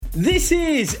This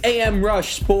is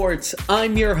amRUSH Sports.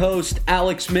 I'm your host,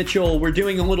 Alex Mitchell. We're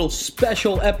doing a little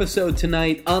special episode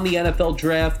tonight on the NFL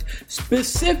Draft,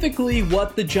 specifically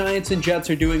what the Giants and Jets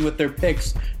are doing with their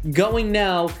picks. Going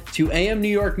now to AM New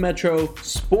York Metro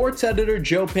sports editor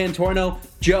Joe Pantorno.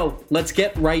 Joe, let's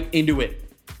get right into it.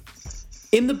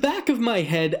 In the back of my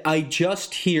head, I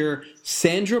just hear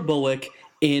Sandra Bullock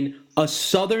in a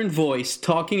Southern voice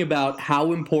talking about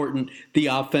how important the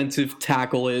offensive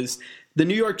tackle is. The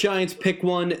New York Giants pick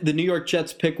one. The New York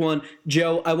Jets pick one.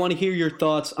 Joe, I want to hear your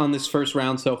thoughts on this first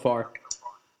round so far.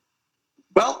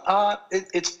 Well,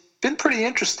 it's been pretty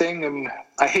interesting, and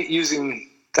I hate using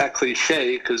that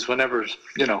cliche because whenever,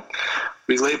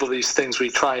 we label these things, we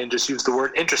try and just use the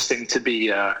word interesting to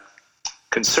be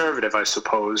conservative, I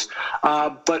suppose.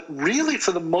 But really,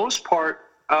 for the most part,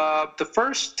 the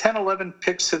first 10, 11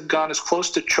 picks have gone as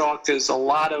close to chalk as a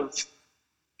lot of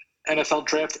NFL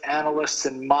draft analysts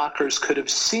and mockers could have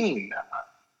seen.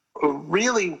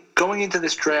 Really, going into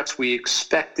this draft, we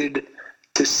expected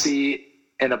to see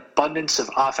an abundance of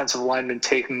offensive linemen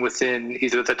taken within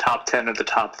either the top 10 or the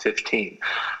top 15.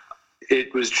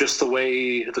 It was just the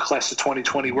way the class of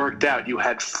 2020 worked out. You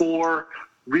had four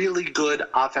really good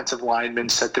offensive linemen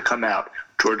set to come out.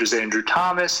 Georgia's Andrew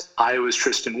Thomas, Iowa's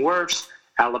Tristan Wirfs,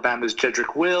 Alabama's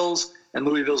Jedrick Wills, and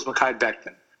Louisville's Thomas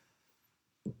Becton.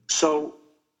 So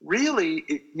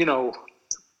really,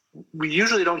 we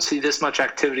usually don't see this much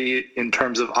activity in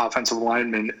terms of offensive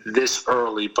linemen this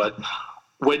early, but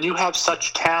when you have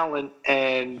such talent,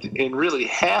 and in really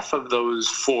half of those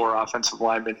four offensive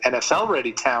linemen,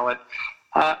 NFL-ready talent,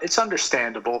 it's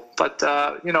understandable. But,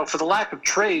 for the lack of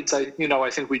trades, I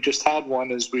think we just had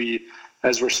one as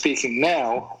we're speaking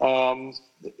now.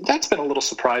 That's been a little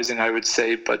surprising, I would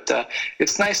say, but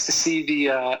it's nice to see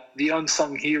the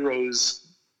unsung heroes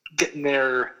getting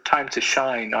their time to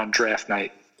shine on draft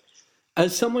night.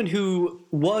 As someone who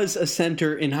was a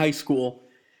center in high school,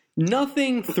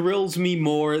 nothing thrills me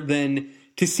more than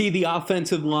to see the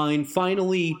offensive line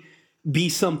finally be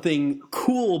something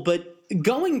cool, but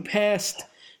going past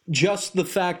just the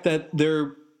fact that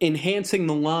they're enhancing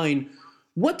the line,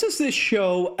 what does this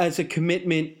show as a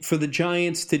commitment for the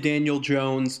Giants to Daniel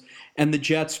Jones and the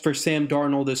Jets for Sam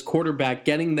Darnold as quarterback,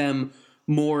 getting them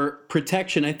more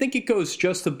protection? I think it goes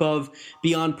just above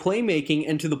beyond playmaking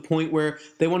and to the point where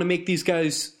they want to make these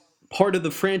guys part of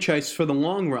the franchise for the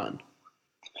long run.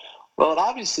 Well, it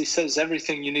obviously says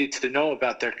everything you need to know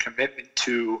about their commitment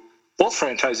to both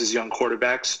franchises' young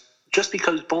quarterbacks, just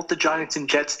because both the Giants and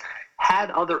Jets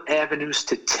had other avenues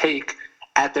to take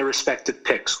at their respective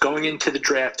picks. Going into the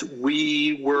draft,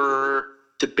 we were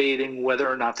debating whether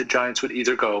or not the Giants would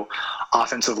either go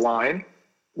offensive line,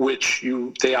 which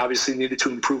they obviously needed to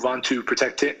improve on to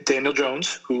protect Daniel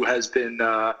Jones, who has been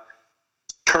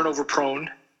turnover prone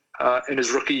in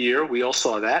his rookie year. We all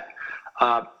saw that.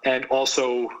 And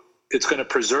also, it's going to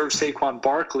preserve Saquon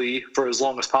Barkley for as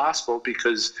long as possible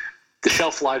because the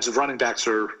shelf lives of running backs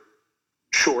are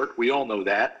short. We all know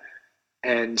that.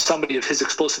 And somebody of his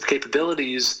explosive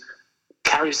capabilities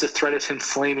carries the threat of him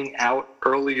flaming out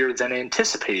earlier than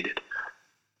anticipated.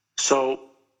 So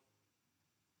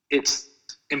it's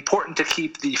important to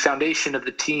keep the foundation of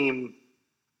the team,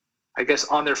 I guess,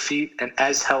 on their feet and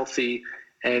as healthy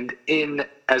and in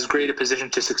as great a position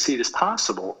to succeed as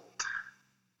possible.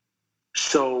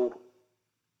 So,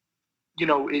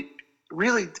 it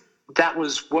really, that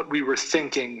was what we were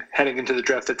thinking heading into the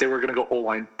draft, that they were going to go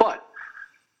O-line. But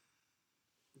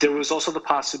there was also the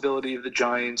possibility of the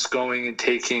Giants going and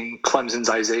taking Clemson's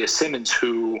Isaiah Simmons,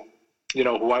 who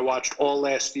I watched all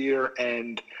last year,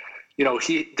 and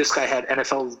this guy had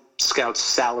NFL scouts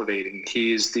salivating.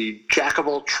 He's the jack of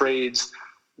all trades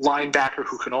linebacker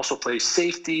who can also play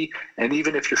safety, and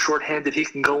even if you're shorthanded, he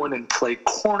can go in and play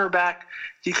cornerback.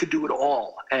 He could do it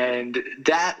all, and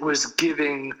that was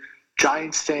giving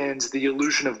Giants fans the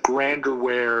illusion of grandeur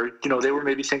where, they were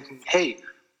maybe thinking, hey,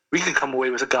 we can come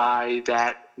away with a guy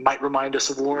that might remind us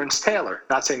of Lawrence Taylor.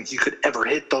 Not saying he could ever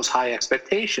hit those high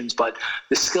expectations, but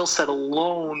the skill set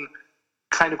alone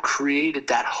kind of created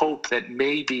that hope that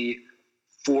maybe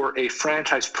for a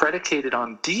franchise predicated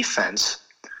on defense,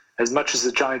 as much as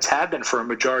the Giants have been for a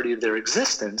majority of their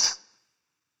existence,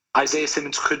 Isaiah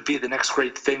Simmons could be the next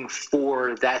great thing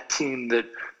for that team that,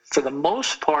 for the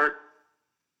most part,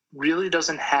 really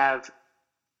doesn't have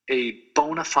a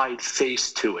bona fide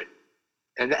face to it.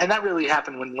 And that really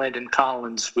happened when Landon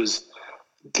Collins was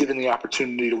given the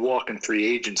opportunity to walk in free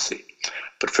agency.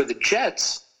 But for the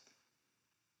Jets,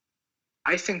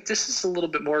 I think this is a little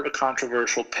bit more of a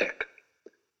controversial pick.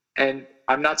 And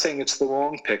I'm not saying it's the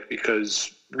wrong pick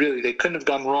because really they couldn't have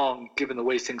gone wrong given the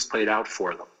way things played out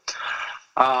for them.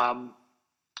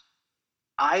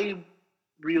 I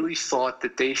really thought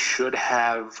that they should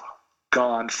have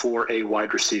gone for a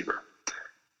wide receiver.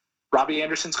 Robbie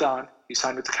Anderson's gone. He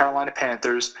signed with the Carolina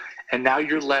Panthers. And now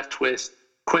you're left with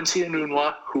Quincy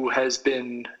Enunwa, who has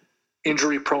been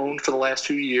injury prone for the last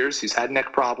 2 years. He's had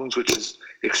neck problems, which is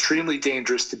extremely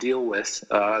dangerous to deal with,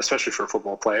 especially for a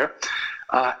football player.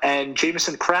 And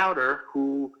Jamison Crowder,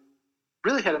 who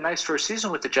really had a nice first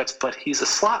season with the Jets, but he's a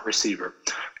slot receiver.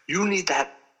 You need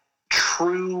that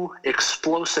true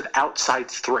explosive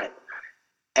outside threat.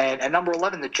 And at number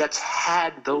 11, the Jets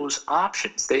had those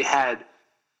options. They had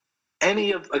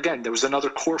there was another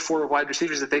core four of wide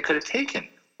receivers that they could have taken,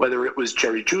 whether it was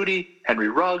Jerry Jeudy, Henry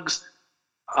Ruggs,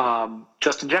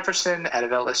 Justin Jefferson out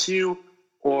of LSU,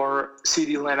 or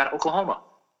CeeDee Lamb out of Oklahoma.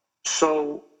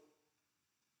 So,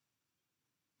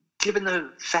 given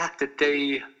the fact that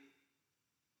they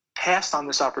passed on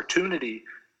this opportunity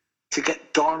to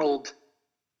get Darnold,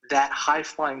 that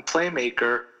high-flying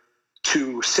playmaker,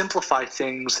 to simplify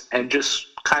things and just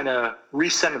kind of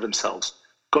recenter themselves,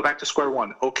 go back to square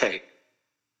one. Okay,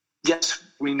 yes,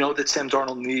 we know that Sam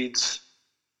Darnold needs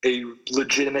a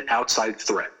legitimate outside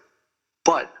threat.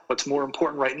 But what's more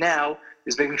important right now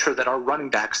is making sure that our running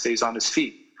back stays on his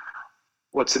feet.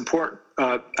 What's important,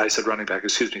 I said running back,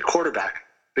 quarterback.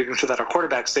 Making sure that our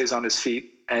quarterback stays on his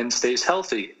feet and stays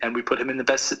healthy, and we put him in the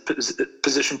best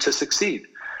position to succeed.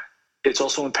 It's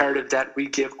also imperative that we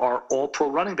give our all-pro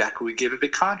running back, who we gave a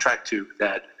big contract to,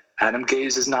 that Adam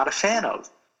Gase is not a fan of.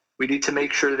 We need to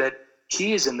make sure that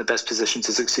he is in the best position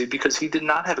to succeed, because he did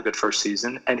not have a good first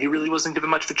season, and he really wasn't given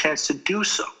much of a chance to do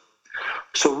so.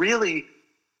 So really,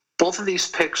 both of these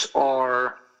picks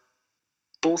are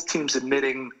both teams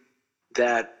admitting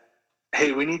that,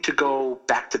 hey, we need to go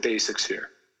back to basics here.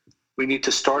 We need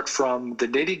to start from the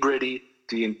nitty-gritty,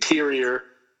 the interior,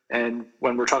 and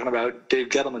when we're talking about Dave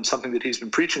Gettleman, something that he's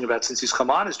been preaching about since he's come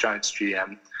on as Giants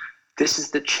GM, this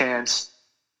is the chance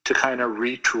to kind of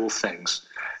retool things.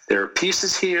 There are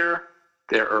pieces here,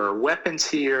 there are weapons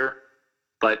here,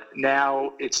 but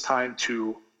now it's time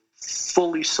to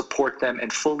fully support them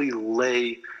and fully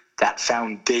lay that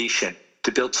foundation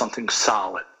to build something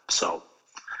solid. So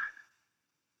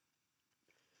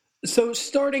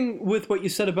starting with what you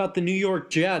said about the New York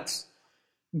Jets,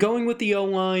 going with the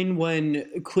O-line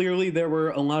when clearly there were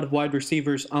a lot of wide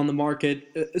receivers on the market,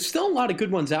 still a lot of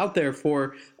good ones out there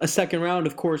for a second round,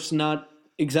 of course, not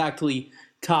exactly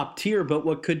top tier, but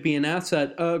what could be an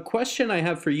asset. A question I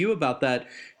have for you about that,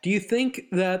 do you think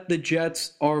that the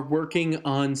Jets are working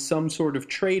on some sort of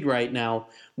trade right now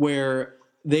where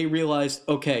they realized,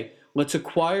 okay, let's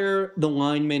acquire the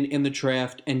lineman in the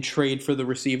draft and trade for the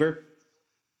receiver?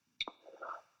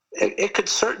 It could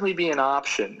certainly be an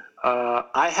option.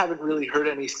 I haven't really heard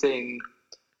anything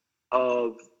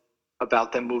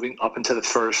about them moving up into the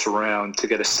first round to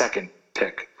get a second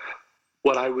pick.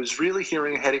 What I was really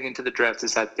hearing heading into the draft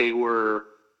is that they were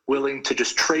willing to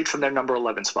just trade from their number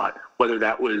 11 spot, whether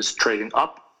that was trading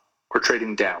up or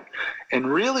trading down. And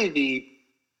really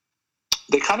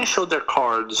they kind of showed their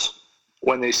cards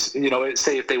when they,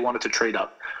 say if they wanted to trade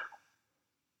up.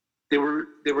 They were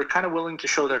kind of willing to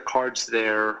show their cards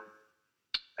there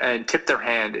and tip their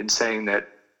hand in saying that,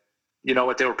 they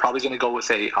were probably going to go with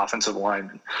a offensive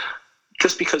lineman.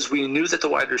 Just because we knew that the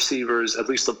wide receivers, at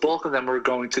least the bulk of them, were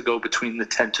going to go between the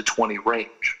 10 to 20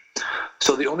 range.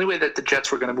 So the only way that the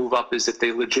Jets were going to move up is if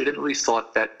they legitimately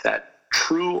thought that that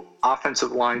true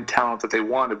offensive line talent that they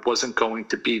wanted wasn't going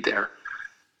to be there.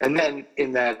 And then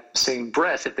in that same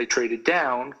breath, if they traded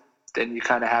down, then you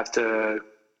kind of have to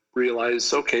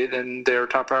realize, okay, then their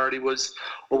top priority was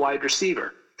a wide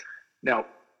receiver. Now,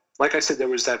 like I said, there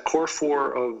was that core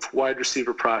four of wide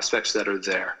receiver prospects that are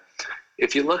there.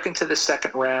 If you look into the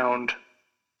second round,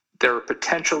 there are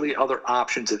potentially other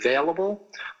options available,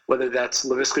 whether that's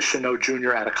Laviska Shenault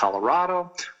Jr. out of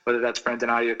Colorado, whether that's Brandon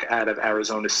Ayuk out of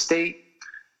Arizona State.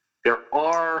 There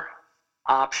are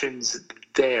options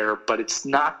there, but it's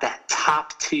not that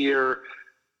top tier,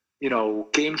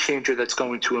 game changer that's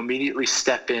going to immediately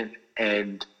step in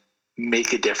and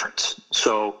make a difference.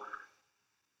 So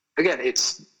again,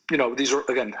 it's, these are,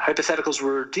 again, hypotheticals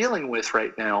we're dealing with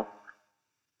right now,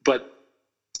 but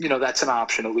that's an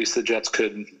option at least the Jets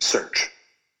could search.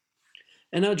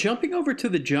 And now jumping over to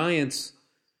the Giants,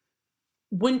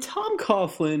 when Tom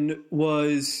Coughlin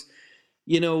was,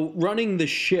 running the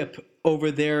ship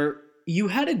over there, you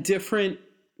had a different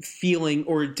feeling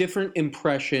or a different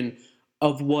impression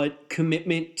of what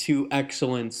commitment to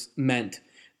excellence meant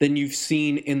than you've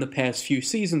seen in the past few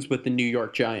seasons with the New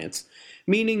York Giants.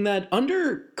 Meaning that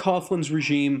under Coughlin's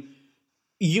regime,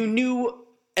 you knew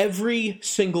every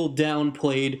single down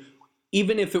played,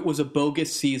 even if it was a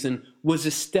bogus season, was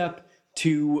a step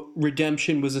to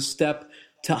redemption, was a step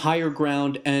to higher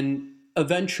ground, and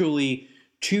eventually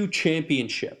 2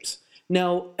 championships.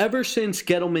 Now, ever since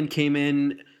Gettleman came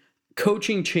in,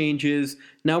 coaching changes.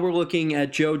 Now we're looking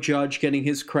at Joe Judge getting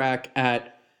his crack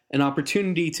at an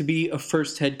opportunity to be a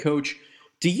first head coach.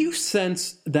 Do you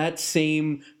sense that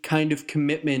same kind of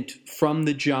commitment from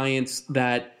the Giants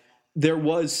that there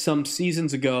was some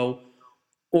seasons ago?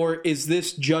 Or is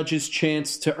this Judge's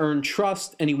chance to earn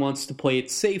trust and he wants to play it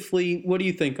safely? What do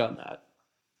you think on that?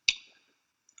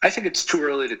 I think it's too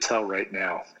early to tell right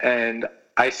now. And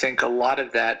I think a lot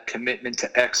of that commitment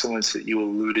to excellence that you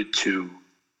alluded to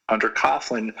under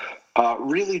Coughlin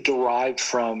really derived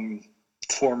from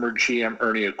former GM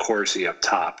Ernie Accorsi up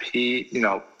top. He,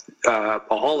 a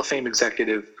Hall of Fame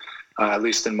executive, at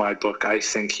least in my book. I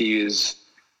think he is,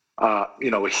 a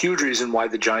huge reason why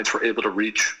the Giants were able to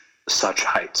reach such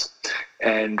heights.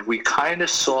 And we kind of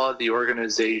saw the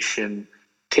organization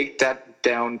take that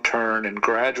downturn and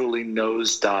gradually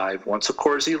nosedive once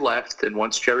Accorsi left and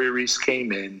once Jerry Reese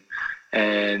came in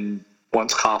and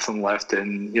once Coughlin left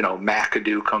and,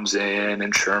 McAdoo comes in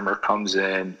and Shermer comes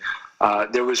in.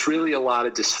 There was really a lot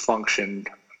of dysfunction,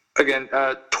 again,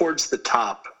 towards the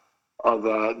top of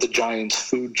the Giants'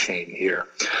 food chain here.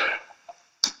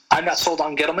 I'm not sold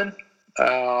on Gettleman.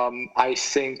 I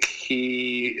think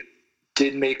he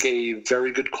did make a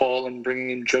very good call in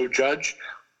bringing in Joe Judge.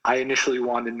 I initially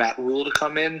wanted Matt Rule to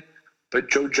come in, but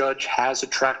Joe Judge has a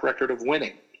track record of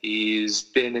winning. He's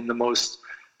been in the most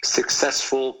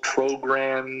successful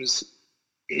programs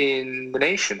in the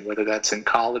nation, whether that's in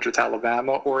college with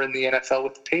Alabama or in the NFL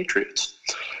with the Patriots.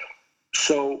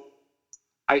 So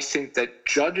I think that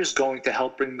Judge is going to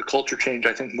help bring the culture change,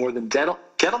 I think, more than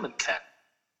Gettleman can.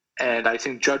 And I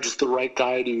think Judge is the right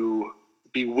guy to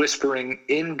be whispering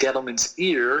in Gettleman's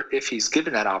ear if he's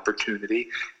given that opportunity.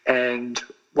 And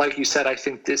like you said, I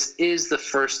think this is the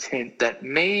first hint that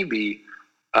maybe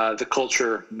the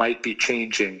culture might be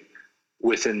changing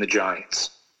within the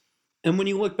Giants. And when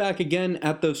you look back again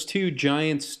at those 2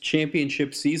 Giants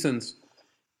championship seasons,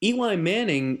 Eli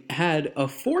Manning had a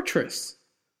fortress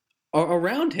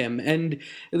around him. And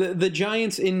the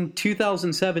Giants in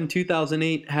 2007,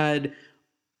 2008 had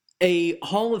a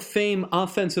Hall of Fame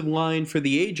offensive line for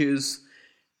the ages.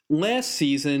 Last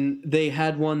season, they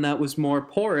had one that was more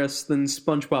porous than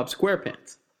SpongeBob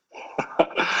SquarePants.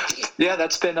 Yeah,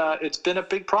 it's been a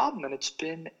big problem, and it's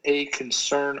been a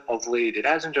concern of late. It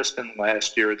hasn't just been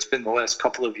last year; it's been the last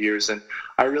couple of years, and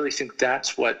I really think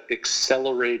that's what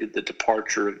accelerated the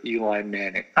departure of Eli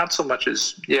Manning. Not so much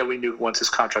as we knew once his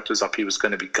contract was up, he was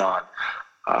going to be gone,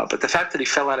 but the fact that he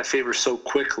fell out of favor so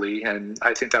quickly, and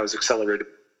I think that was accelerated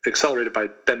by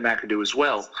Ben McAdoo as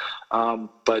well.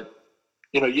 But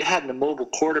you had an immobile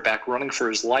quarterback running for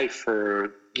his life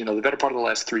for the better part of the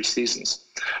last 3 seasons.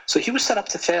 So he was set up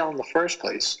to fail in the first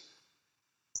place.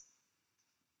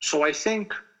 So I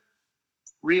think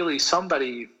really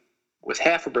somebody with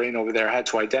half a brain over there had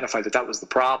to identify that was the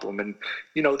problem. And,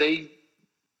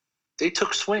 they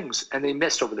took swings and they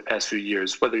missed over the past few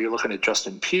years, whether you're looking at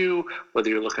Justin Pugh, whether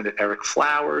you're looking at Eric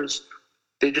Flowers,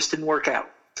 they just didn't work out.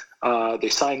 They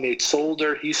signed Nate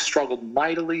Solder. He struggled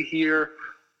mightily here.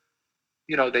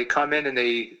 They come in and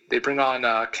they bring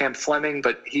on Cam Fleming,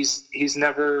 but he's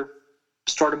never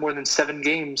started more than 7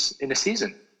 games in a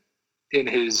season in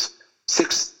his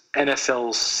 6th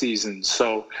NFL season.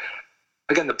 So,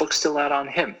 again, the book's still out on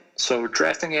him. So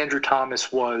drafting Andrew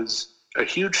Thomas was a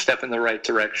huge step in the right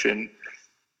direction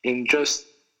in just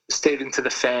stating to the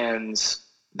fans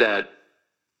that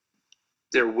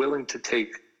they're willing to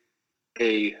take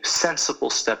a sensible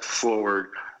step forward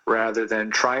rather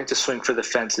than trying to swing for the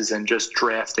fences and just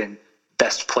drafting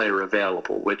best player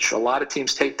available, which a lot of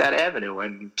teams take that avenue,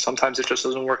 and sometimes it just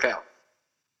doesn't work out.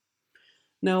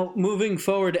 Now, moving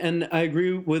forward, and I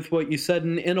agree with what you said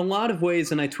in a lot of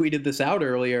ways, and I tweeted this out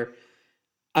earlier,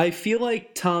 I feel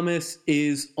like Thomas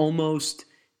is almost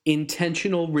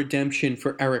intentional redemption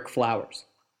for Eric Flowers.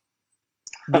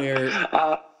 Where,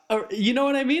 you know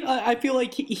what I mean? I feel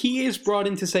like he is brought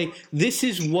in to say, this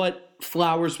is what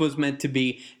Flowers was meant to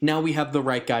be. Now we have the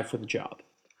right guy for the job.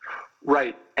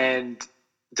 Right. And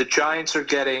the Giants are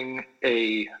getting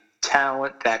a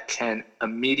talent that can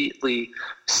immediately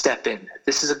step in.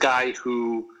 This is a guy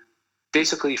who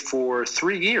basically for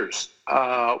 3 years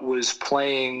was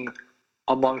playing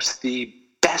amongst the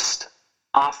best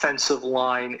offensive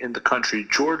line in the country.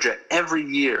 Georgia every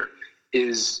year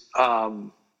is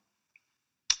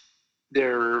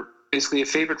they're basically a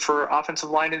favorite for offensive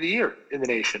line of the year in the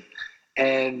nation.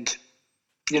 And,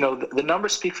 the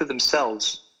numbers speak for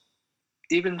themselves.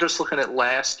 Even just looking at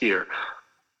last year,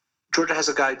 Georgia has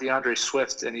a guy, DeAndre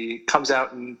Swift, and he comes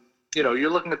out and you're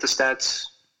looking at the stats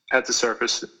at the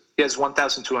surface. He has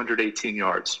 1,218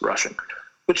 yards rushing,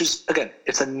 which is, again,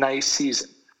 it's a nice season.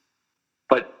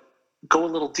 But go a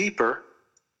little deeper,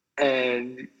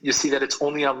 and you see that it's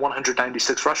only on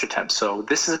 196 rush attempts. So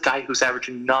this is a guy who's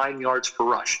averaging 9 yards per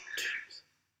rush.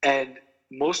 And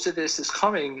most of this is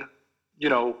coming,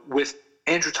 with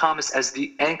Andrew Thomas as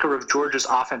the anchor of Georgia's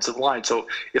offensive line. So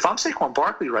if I'm Saquon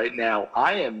Barkley right now,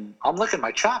 I'm licking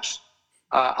my chops.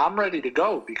 I'm ready to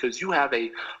go because you have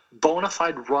a bona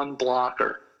fide run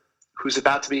blocker who's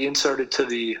about to be inserted to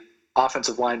the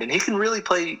offensive line, and he can really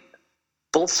play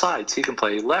both sides. He can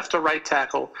play left or right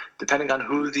tackle, depending on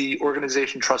who the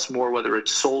organization trusts more, whether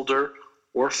it's Solder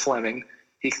or Fleming.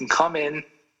 He can come in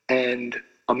and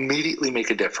immediately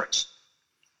make a difference.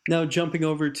 Now, jumping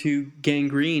over to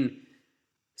Gangrene,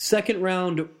 second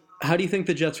round, how do you think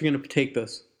the Jets are going to take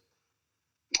this?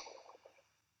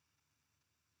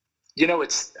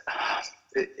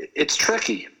 It's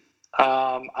tricky.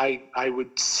 I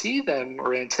would see them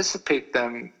or anticipate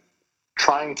them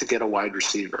trying to get a wide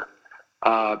receiver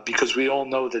because we all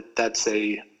know that that's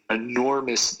a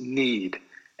enormous need.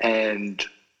 And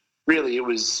really, it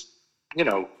was,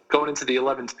 going into the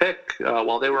 11th pick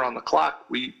while they were on the clock,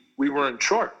 we weren't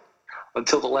sure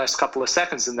until the last couple of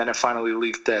seconds, and then it finally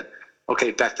leaked that,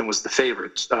 okay, Becton was the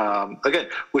favorite. Again,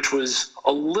 which was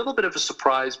a little bit of a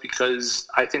surprise because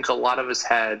I think a lot of us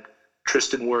had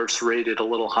Tristan Wirfs rated a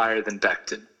little higher than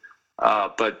Becton.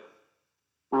 But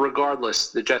regardless,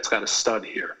 the Jets got a stud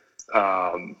here.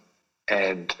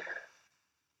 And,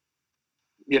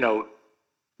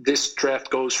 this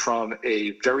draft goes from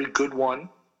a very good one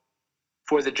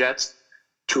for the Jets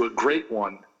to a great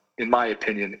one, in my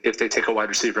opinion, if they take a wide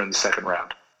receiver in the second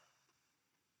round.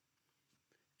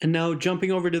 And now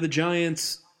jumping over to the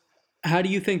Giants, how do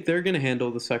you think they're going to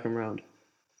handle the second round?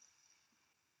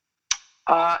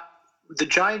 The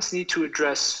Giants need to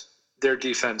address their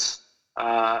defense,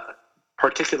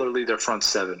 particularly their front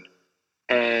seven.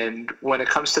 And when it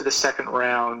comes to the second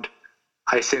round,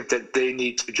 I think that they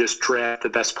need to just draft the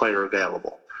best player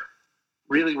available.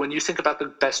 Really, when you think about the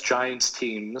best Giants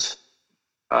teams,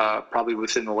 probably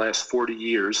within the last 40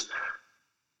 years,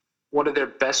 one of their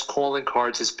best calling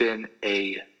cards has been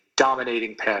a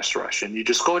dominating pass rush. And you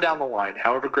just go down the line,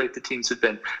 however great the teams have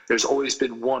been, there's always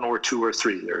been one or two or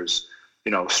three. There's,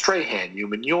 Strahan,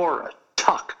 Umenyiora,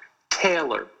 Tuck,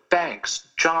 Taylor, Banks,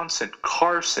 Johnson,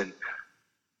 Carson.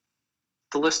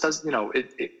 The list does,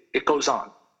 it goes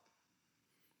on.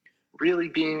 Really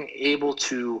being able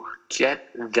to get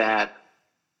that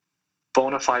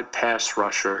bona fide pass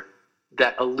rusher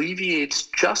that alleviates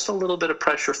just a little bit of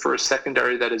pressure for a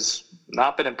secondary that has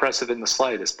not been impressive in the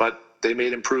slightest, but they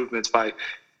made improvements by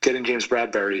getting James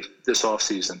Bradbury this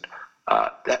offseason.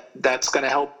 That's going to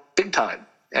help big time.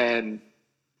 And,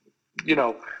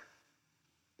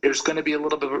 there's going to be a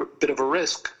little bit of a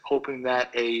risk hoping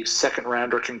that a second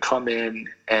rounder can come in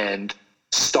and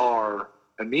star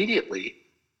immediately.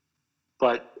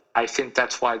 But I think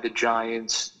that's why the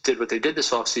Giants did what they did this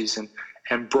offseason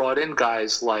and brought in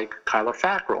guys like Kyler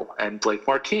Fackrell and Blake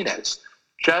Martinez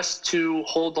just to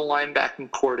hold the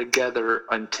linebacking core together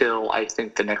until I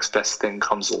think the next best thing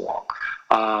comes along.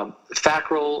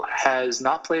 Fackrell has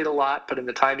not played a lot, but in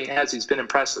the time he has, he's been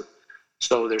impressive.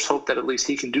 So there's hope that at least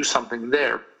he can do something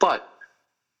there. But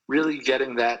really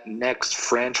getting that next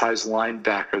franchise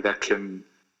linebacker that can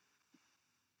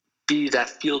be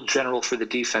that field general for the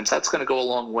defense, that's going to go a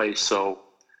long way. So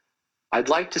I'd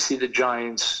like to see the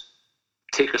Giants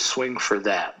take a swing for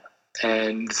that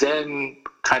and then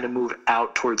kind of move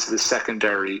out towards the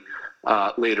secondary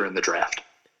later in the draft.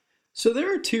 So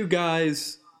there are two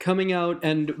guys coming out,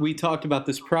 and we talked about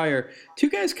this prior,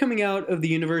 two guys coming out of the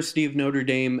University of Notre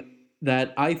Dame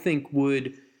that I think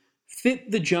would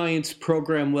fit the Giants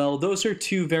program well. Those are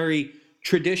two very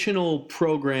traditional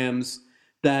programs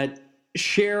that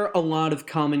share a lot of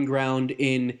common ground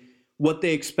in what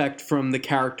they expect from the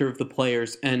character of the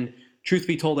players. And truth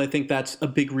be told, I think that's a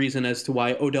big reason as to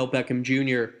why Odell Beckham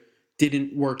Jr.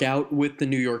 didn't work out with the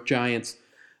New York Giants.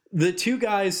 The two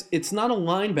guys, it's not a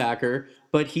linebacker,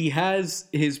 but he has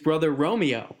his brother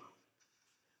Romeo.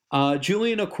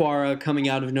 Julian Okwara coming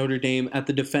out of Notre Dame at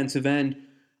the defensive end.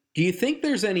 Do you think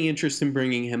there's any interest in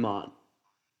bringing him on?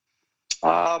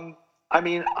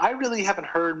 I really haven't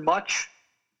heard much,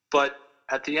 but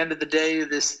at the end of the day,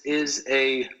 this is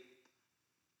a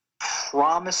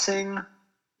promising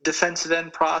defensive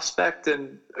end prospect.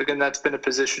 And again, that's been a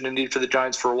position in need for the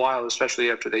Giants for a while,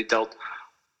 especially after they dealt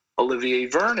Olivier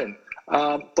Vernon.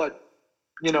 But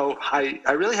I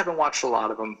really haven't watched a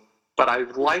lot of him, but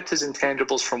I've liked his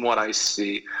intangibles from what I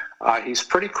see. He's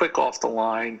pretty quick off the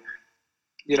line.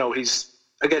 He's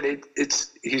again,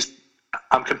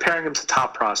 I'm comparing him to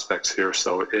top prospects here,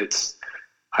 so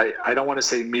I don't want to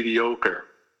say mediocre,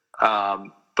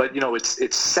 but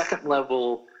it's second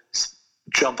level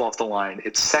jump off the line.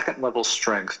 It's second level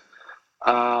strength.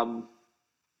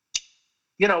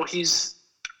 He's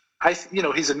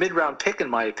a mid-round pick in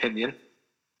my opinion.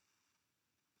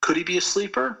 Could he be a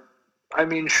sleeper? I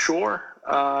mean, sure.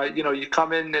 You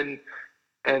come in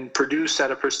and produce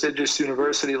at a prestigious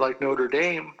university like Notre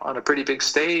Dame on a pretty big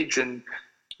stage, and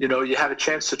you have a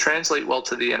chance to translate well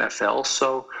to the NFL.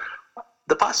 So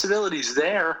the possibility's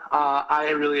there. I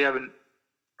really haven't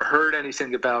heard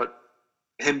anything about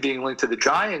him being linked to the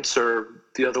Giants or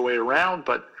the other way around,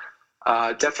 but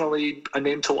definitely a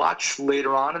name to watch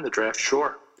later on in the draft,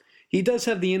 sure. He does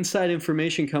have the inside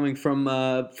information coming from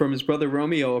his brother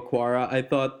Romeo Okwara. I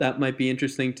thought that might be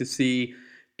interesting to see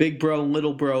big bro,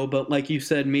 little bro, but like you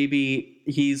said, maybe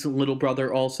he's little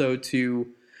brother also to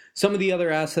some of the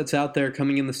other assets out there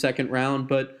coming in the second round,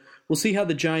 but we'll see how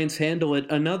the Giants handle it.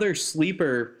 Another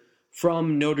sleeper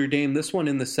from Notre Dame, this one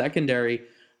in the secondary,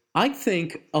 I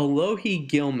think Alohi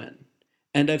Gilman,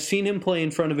 and I've seen him play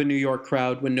in front of a New York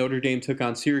crowd when Notre Dame took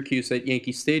on Syracuse at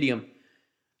Yankee Stadium.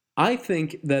 I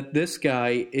think that this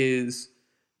guy is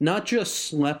not just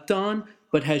slept on,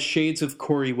 but has shades of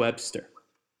Corey Webster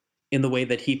in the way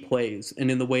that he plays and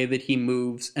in the way that he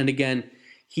moves. And again,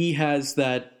 he has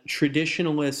that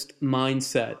traditionalist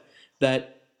mindset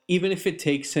that even if it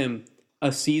takes him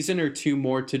a season or two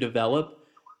more to develop,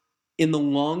 in the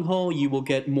long haul, you will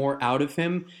get more out of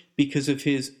him because of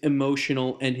his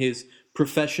emotional and his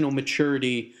professional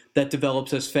maturity that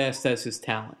develops as fast as his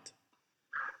talent.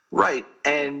 Right,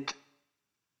 and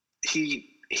he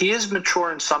is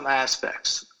mature in some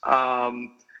aspects,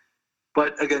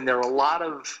 but again, there are a lot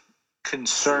of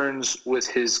concerns with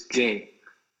his game,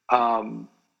 and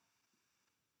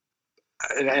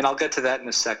I'll get to that in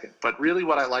a second. But really,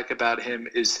 what I like about him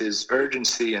is his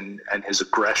urgency and his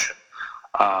aggression.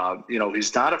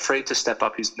 He's not afraid to step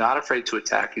up. He's not afraid to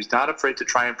attack. He's not afraid to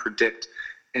try and predict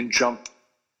and jump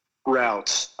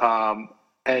routes.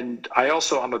 And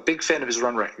I'm a big fan of his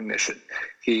run recognition.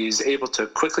 He's able to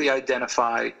quickly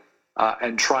identify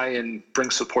and try and bring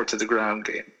support to the ground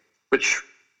game, which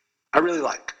I really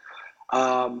like.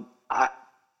 I'm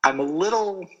a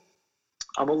little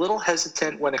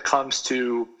hesitant when it comes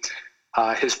to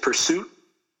his pursuit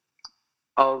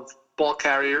of ball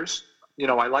carriers.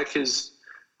 I like his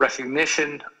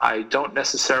recognition. I don't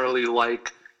necessarily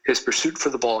like his pursuit for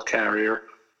the ball carrier.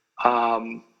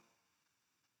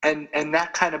 And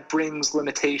that kind of brings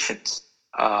limitations.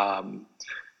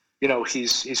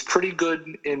 He's pretty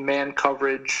good in man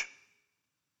coverage.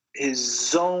 His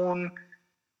zone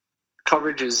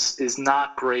coverage is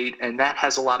not great, and that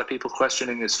has a lot of people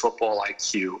questioning his football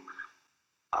IQ.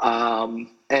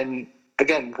 And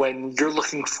again, when you're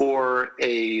looking for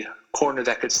a corner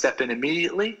that could step in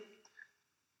immediately,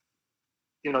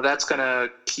 that's going to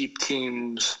keep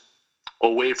teams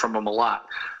away from him a lot.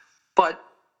 But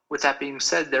with that being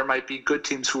said, there might be good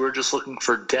teams who are just looking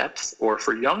for depth or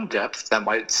for young depth that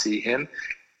might see him.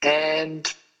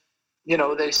 And,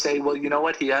 they say, well, you know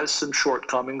what? He has some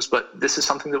shortcomings, but this is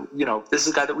something that, this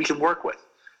is a guy that we can work with.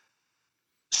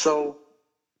 So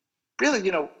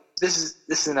really, this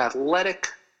is an athletic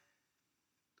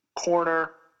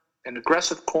corner, an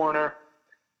aggressive corner.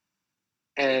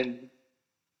 And,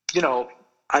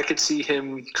 I could see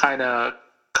him kind of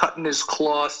cutting his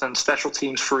cloth on special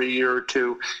teams for a year or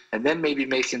two, and then maybe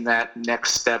making that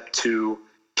next step to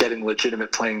getting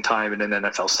legitimate playing time in an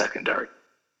NFL secondary.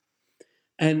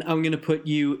 And I'm going to put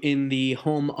you in the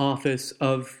home office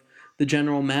of the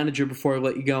general manager before I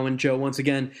let you go. And Joe, once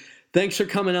again, thanks for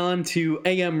coming on to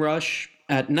amRUSH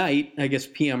at night, I guess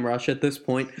PM Rush at this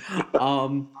point.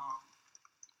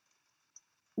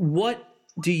 What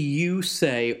do you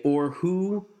say, or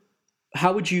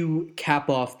how would you cap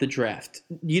off the draft?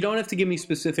 You don't have to give me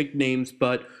specific names,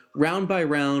 but round by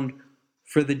round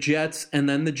for the Jets and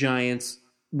then the Giants,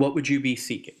 what would you be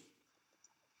seeking?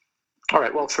 All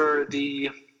right, well,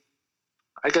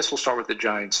 I guess we'll start with the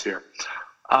Giants here.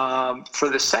 For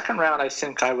the second round, I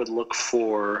think I would look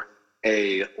for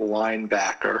a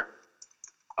linebacker.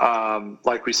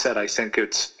 Like we said, I think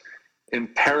it's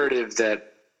imperative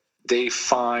that they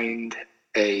find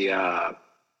a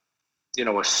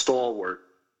stalwart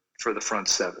for the front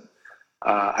seven.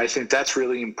 I think that's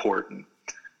really important.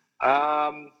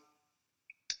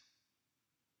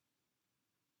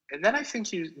 And then I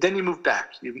think you move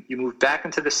back. You move back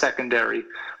into the secondary.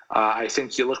 I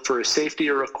think you look for a safety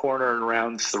or a corner in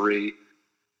round 3.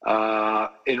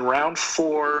 In round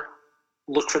 4,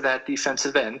 look for that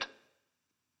defensive end.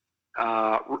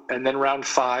 And then round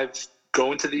 5,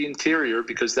 go into the interior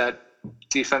because that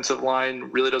defensive line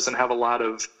really doesn't have a lot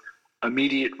of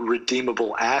immediate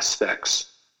redeemable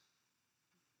aspects.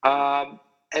 And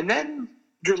then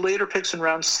your later picks in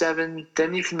round 7,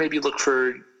 then you can maybe look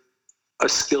for a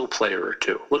skill player or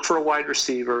two. Look for a wide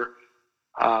receiver.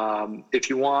 If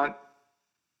you want,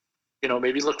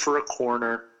 maybe look for a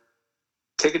corner.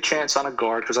 Take a chance on a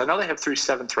guard because I know they have 3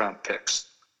 7th-round picks.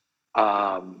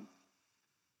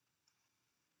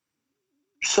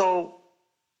 So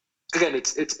again,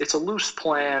 it's a loose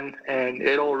plan, and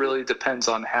it all really depends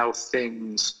on how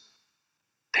things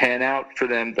pan out for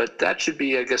them. But that should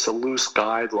be, I guess, a loose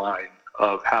guideline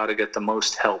of how to get the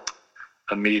most help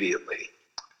immediately.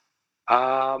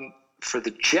 For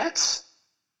the Jets,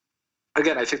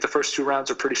 again, I think the first 2 rounds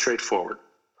are pretty straightforward.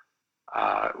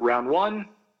 Round 1,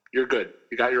 you're good.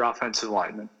 You got your offensive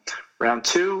lineman. Round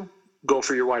 2, go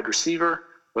for your wide receiver,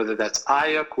 whether that's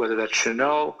Ayuk, whether that's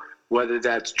Chanot, whether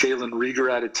that's Jalen Reagor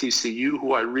out of TCU,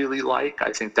 who I really like.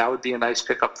 I think that would be a nice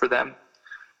pickup for them.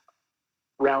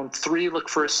 Round 3, look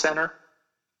for a center.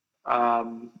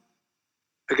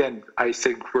 Again, I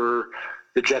think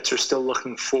the Jets are still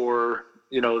looking for,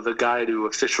 the guy to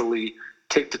officially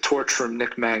take the torch from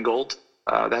Nick Mangold.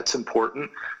 That's important.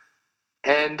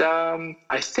 And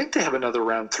I think they have another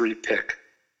round 3 pick.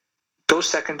 Go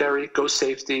secondary, go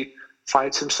safety,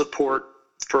 find some support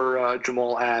for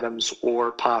Jamal Adams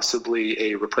or possibly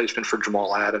a replacement for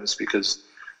Jamal Adams because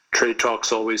trade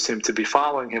talks always seem to be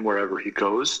following him wherever he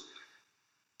goes.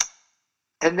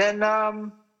 And then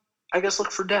I guess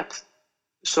look for depth.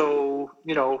 So,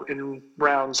 in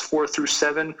rounds 4 through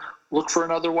 7, look for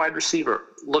another wide receiver.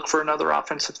 Look for another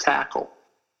offensive tackle.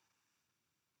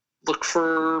 Look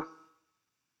for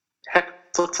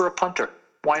a punter.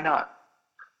 Why not?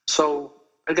 So,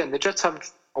 again, the Jets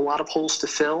have a lot of holes to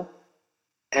fill,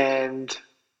 and,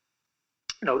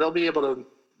 they'll be able to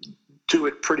do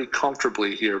it pretty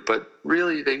comfortably here. But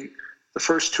really, the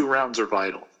first 2 rounds are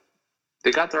vital.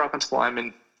 They got their offensive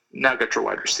lineman, now get your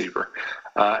wide receiver.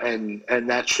 And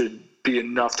that should be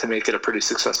enough to make it a pretty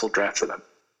successful draft for them.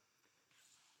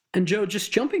 And Joe,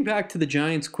 just jumping back to the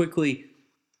Giants quickly,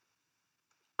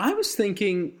 I was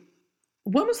thinking,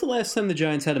 when was the last time the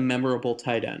Giants had a memorable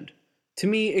tight end? To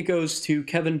me, it goes to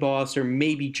Kevin Boss or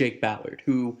maybe Jake Ballard,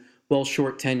 who, while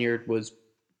short-tenured, was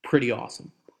pretty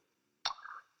awesome.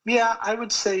 Yeah, I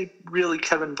would say really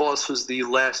Kevin Boss was the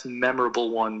last memorable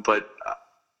one, but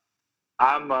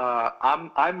I'm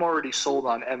already sold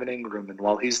on Evan Ingram, and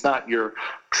while he's not your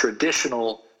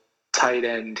traditional tight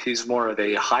end, he's more of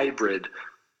a hybrid.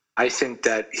 I think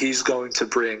that he's going to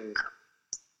bring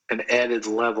an added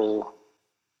level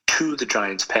to the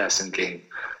Giants' passing game,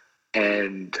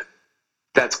 and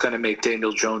that's going to make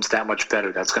Daniel Jones that much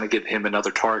better. That's going to give him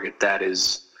another target that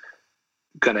is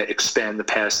going to expand the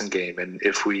passing game. And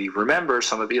if we remember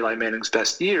some of Eli Manning's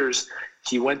best years,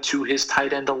 he went to his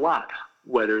tight end a lot,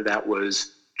 whether that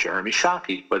was Jeremy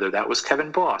Shockey, whether that was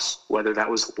Kevin Boss, whether that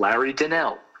was Larry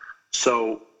Donnell.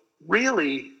 So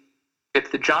really,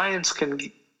 if the Giants can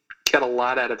get a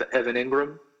lot out of Evan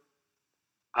Ingram,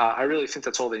 I really think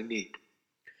that's all they need.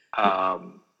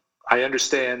 I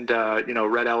understand,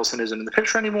 Red Ellison isn't in the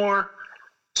picture anymore.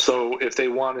 So if they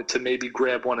wanted to maybe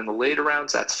grab one in the later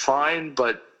rounds, that's fine.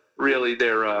 But really,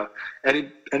 they're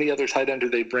any other tight end who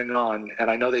they bring on, and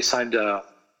I know they signed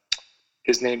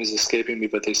his name is escaping me,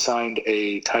 but they signed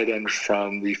a tight end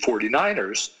from the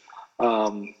 49ers.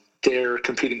 They're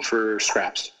competing for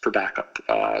scraps, for backup.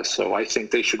 So I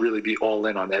think they should really be all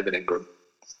in on Evan Ingram.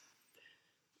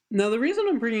 Now, the reason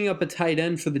I'm bringing up a tight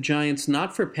end for the Giants,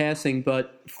 not for passing,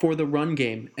 but for the run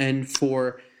game and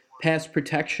for pass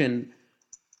protection,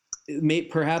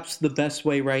 perhaps the best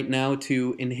way right now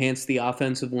to enhance the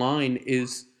offensive line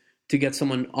is to get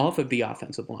someone off of the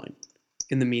offensive line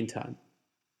in the meantime.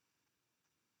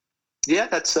 Yeah,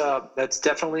 that's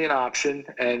definitely an option.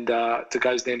 And the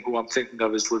guy's name who I'm thinking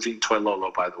of is Levine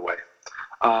Toilolo, by the way.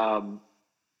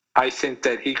 I think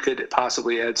that he could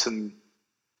possibly add some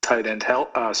tight end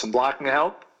help, some blocking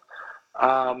help.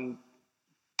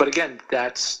 But again,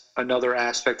 that's another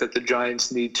aspect that the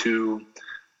Giants need to,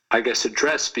 I guess,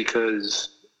 address,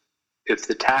 because if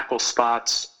the tackle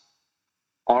spots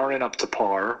aren't up to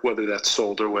par, whether that's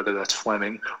Solder, whether that's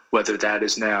Fleming, whether that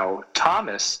is now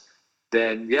Thomas,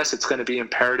 then yes, it's going to be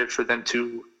imperative for them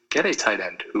to get a tight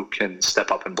end who can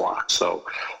step up and block. So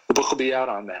the book will be out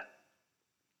on that.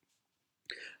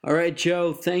 All right,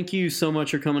 Joe, thank you so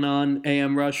much for coming on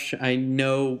amRUSH. I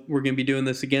know we're going to be doing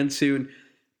this again soon.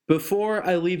 Before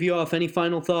I leave you off, any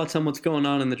final thoughts on what's going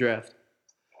on in the draft?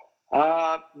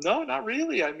 No, not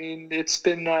really. I mean, it's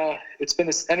been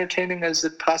as entertaining as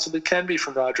it possibly can be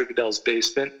from Roger Goodell's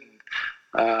basement.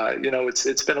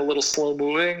 It's been a little slow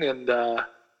moving and a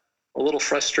little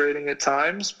frustrating at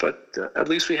times, but at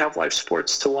least we have live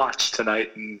sports to watch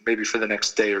tonight and maybe for the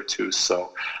next day or two.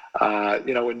 So,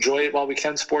 enjoy it while we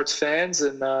can, sports fans.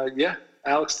 And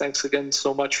Alex, thanks again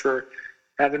so much for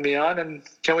having me on, and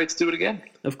can't wait to do it again.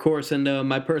 Of course, and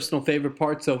my personal favorite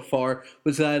part so far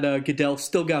was that Goodell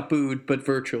still got booed, but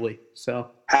virtually.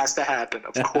 So has to happen,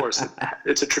 of course.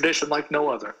 It's a tradition like no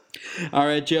other. All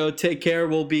right, Joe, take care.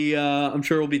 I'm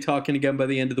sure we'll be talking again by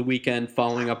the end of the weekend,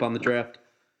 following up on the draft.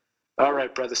 All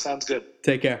right, brother. Sounds good.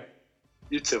 Take care.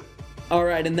 You too. All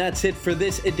right, and that's it for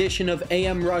this edition of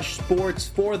amRUSH Sports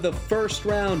for the first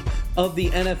round of the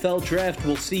NFL Draft.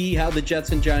 We'll see how the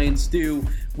Jets and Giants do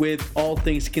with all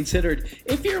things considered.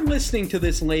 If you're listening to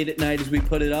this late at night as we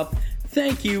put it up,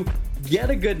 thank you. Get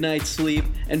a good night's sleep,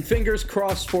 and fingers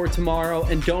crossed for tomorrow.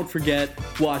 And don't forget,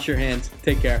 wash your hands.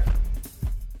 Take care.